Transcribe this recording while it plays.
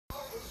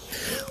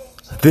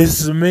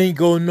This is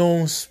Mingo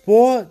Known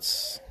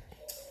Sports.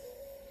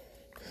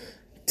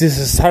 This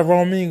is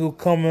Tyrone Mingo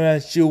coming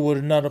at you with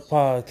another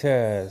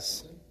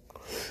podcast.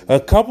 A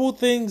couple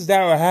things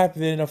that were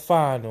happening in the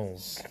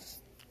finals.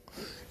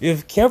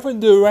 If Kevin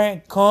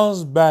Durant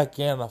comes back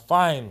in the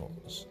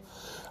finals,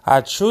 I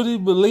truly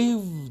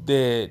believe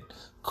that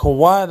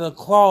Kawhi the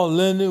Claw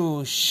Leonard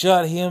will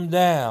shut him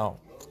down,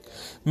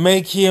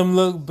 make him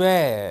look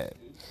bad,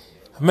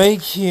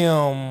 make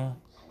him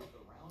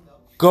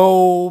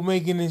go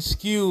make an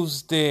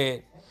excuse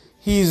that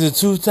he's a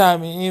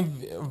two-time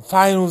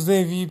Finals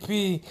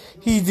MVP.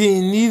 He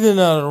didn't need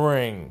another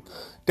ring.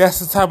 That's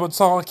the type of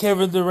talk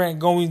Kevin Durant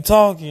gonna be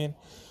talking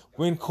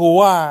when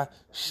Kawhi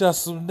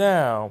shuts him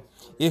down.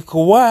 If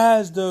Kawhi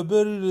has the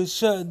ability to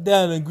shut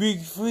down a Greek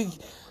freak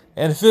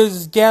and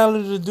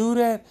physicality to do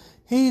that,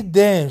 he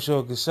damn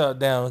sure can shut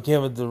down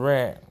Kevin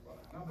Durant.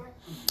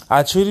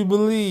 I truly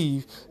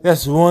believe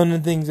that's one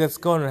of the things that's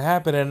going to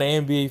happen in the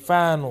NBA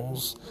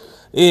Finals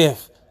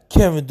if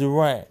Kevin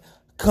Durant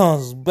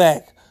comes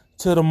back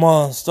to the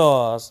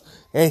Monstars,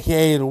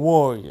 a.k.a. the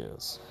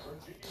Warriors.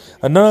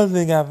 Another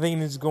thing I think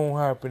that's going to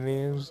happen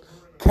is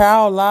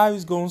Kyle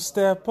Lowry's going to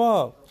step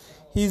up.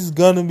 He's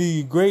going to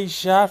be a great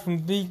shot from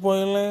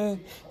three-point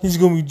land. He's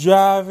going to be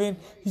driving.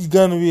 He's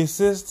going to be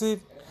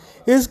assisted.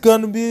 It's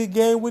going to be a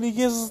game when he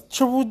gets a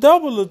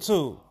triple-double or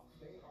two.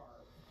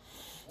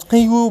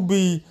 He will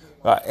be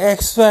an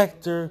X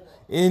factor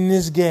in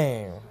this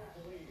game.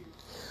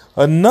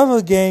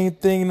 Another game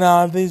thing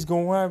now I think is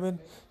going to happen,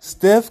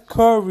 Steph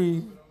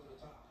Curry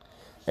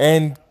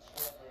and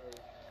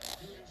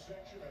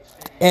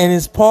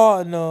his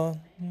partner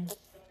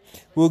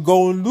will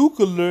go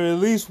nuclear at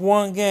least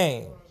one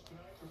game.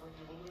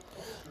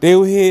 They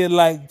will hit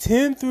like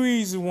 10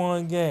 threes in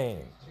one game.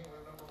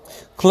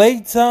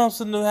 Klay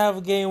Thompson will have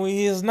a game where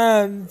he hits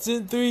 10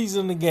 threes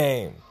in the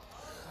game.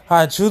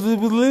 I truly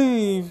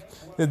believe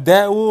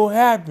that will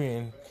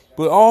happen.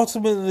 But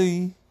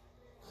ultimately,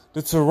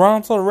 the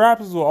Toronto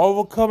Raptors will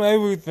overcome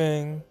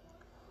everything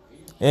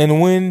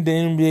and win the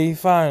NBA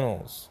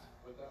Finals.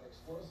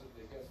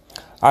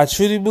 I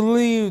truly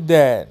believe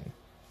that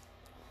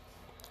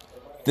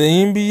the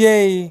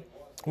NBA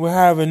will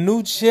have a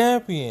new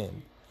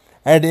champion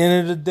at the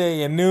end of the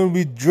day, and it will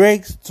be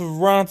Drake's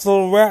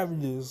Toronto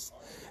Raptors,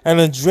 and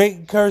the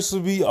Drake curse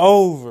will be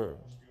over.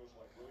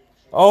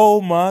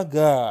 Oh my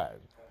God.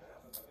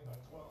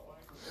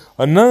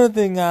 Another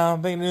thing I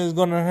think is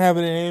going to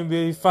happen in the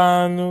NBA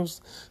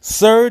Finals,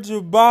 Serge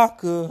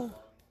Ibaka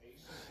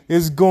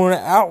is going to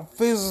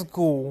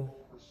out-physical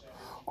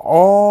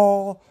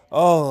all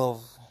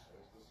of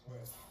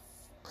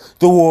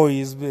the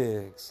Warriors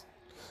bigs.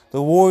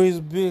 The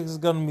Warriors bigs is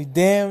going to be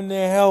damn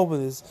near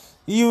helpless.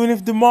 Even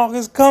if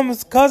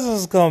DeMarcus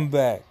Cousins come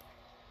back,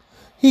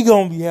 he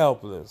going to be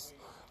helpless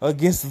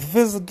against the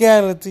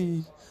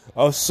physicality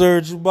of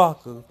Serge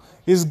Ibaka.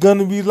 It's going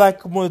to be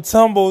like a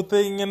Mutombo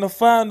thing in the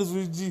finals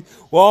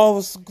where all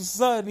of a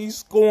sudden he's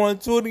scoring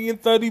 20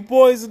 and 30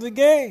 points in the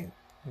game.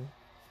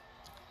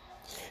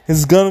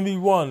 It's going to be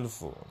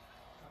wonderful.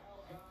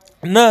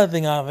 Another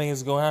thing I think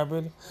is going to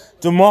happen,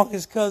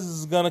 DeMarcus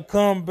Cousins is going to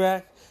come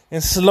back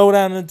and slow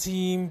down the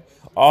team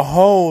a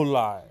whole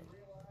lot.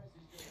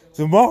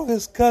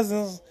 DeMarcus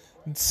Cousins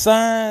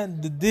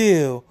signed the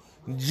deal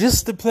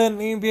just to play in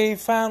the NBA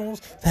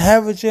Finals to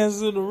have a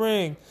chance in the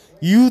ring.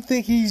 You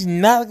think he's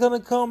not going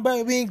to come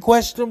back being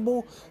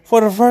questionable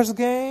for the first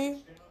game?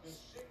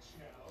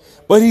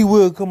 But he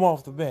will come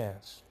off the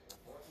bench.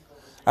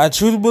 I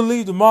truly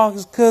believe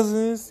DeMarcus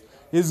Cousins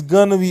is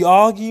going to be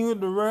arguing with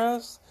the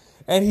refs,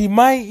 and he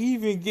might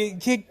even get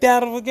kicked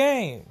out of a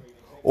game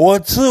or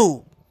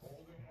two.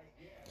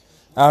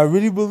 I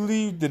really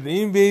believe that the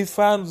NBA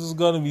Finals is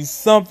going to be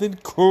something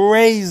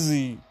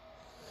crazy.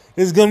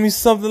 It's going to be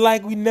something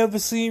like we never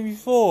seen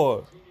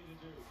before.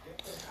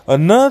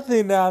 Another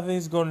thing that I think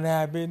is going to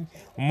happen,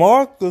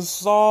 Marc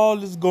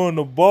Gasol is going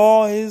to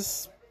ball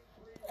his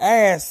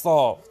ass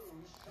off.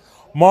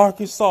 Marc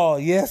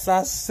Gasol, yes,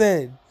 I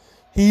said,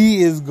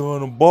 he is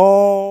going to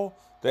ball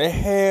the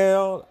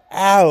hell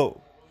out.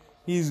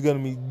 He's going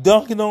to be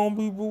dunking on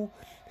people,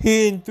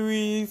 hitting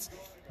threes,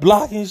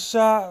 blocking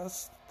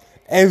shots,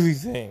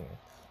 everything.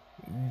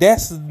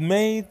 That's the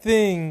main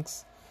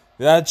things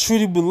that I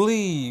truly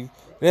believe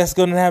that's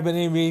going to happen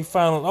in the NBA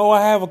Finals. Oh,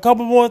 I have a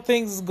couple more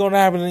things that's going to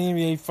happen in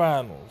the NBA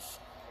Finals.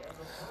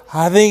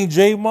 I think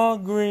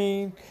Draymond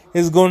Green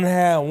is going to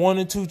have 1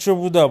 or 2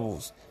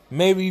 triple-doubles,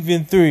 maybe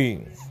even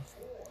 3.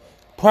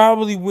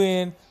 Probably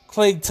when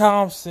Klay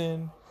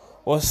Thompson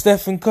or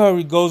Stephen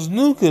Curry goes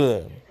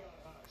nuclear.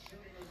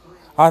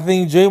 I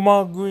think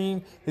Draymond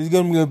Green is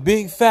going to be a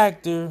big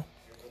factor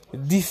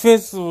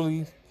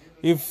defensively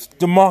if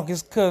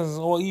DeMarcus Cousins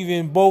or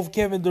even both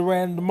Kevin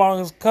Durant and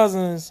DeMarcus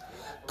Cousins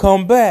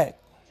come back.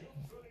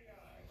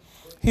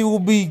 He will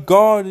be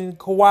guarding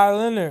Kawhi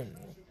Leonard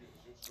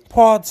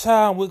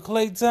part-time with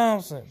Klay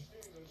Thompson.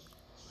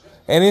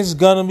 And it's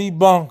going to be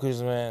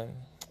bonkers, man.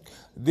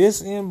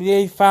 This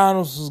NBA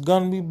Finals is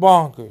going to be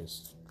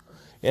bonkers.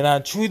 And I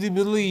truly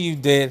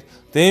believe that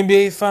the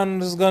NBA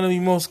Finals is going to be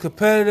the most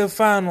competitive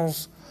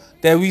finals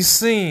that we've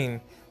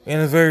seen in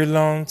a very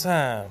long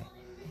time.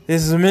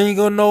 This is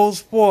Mingo Knows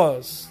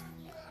Sports.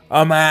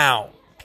 I'm out.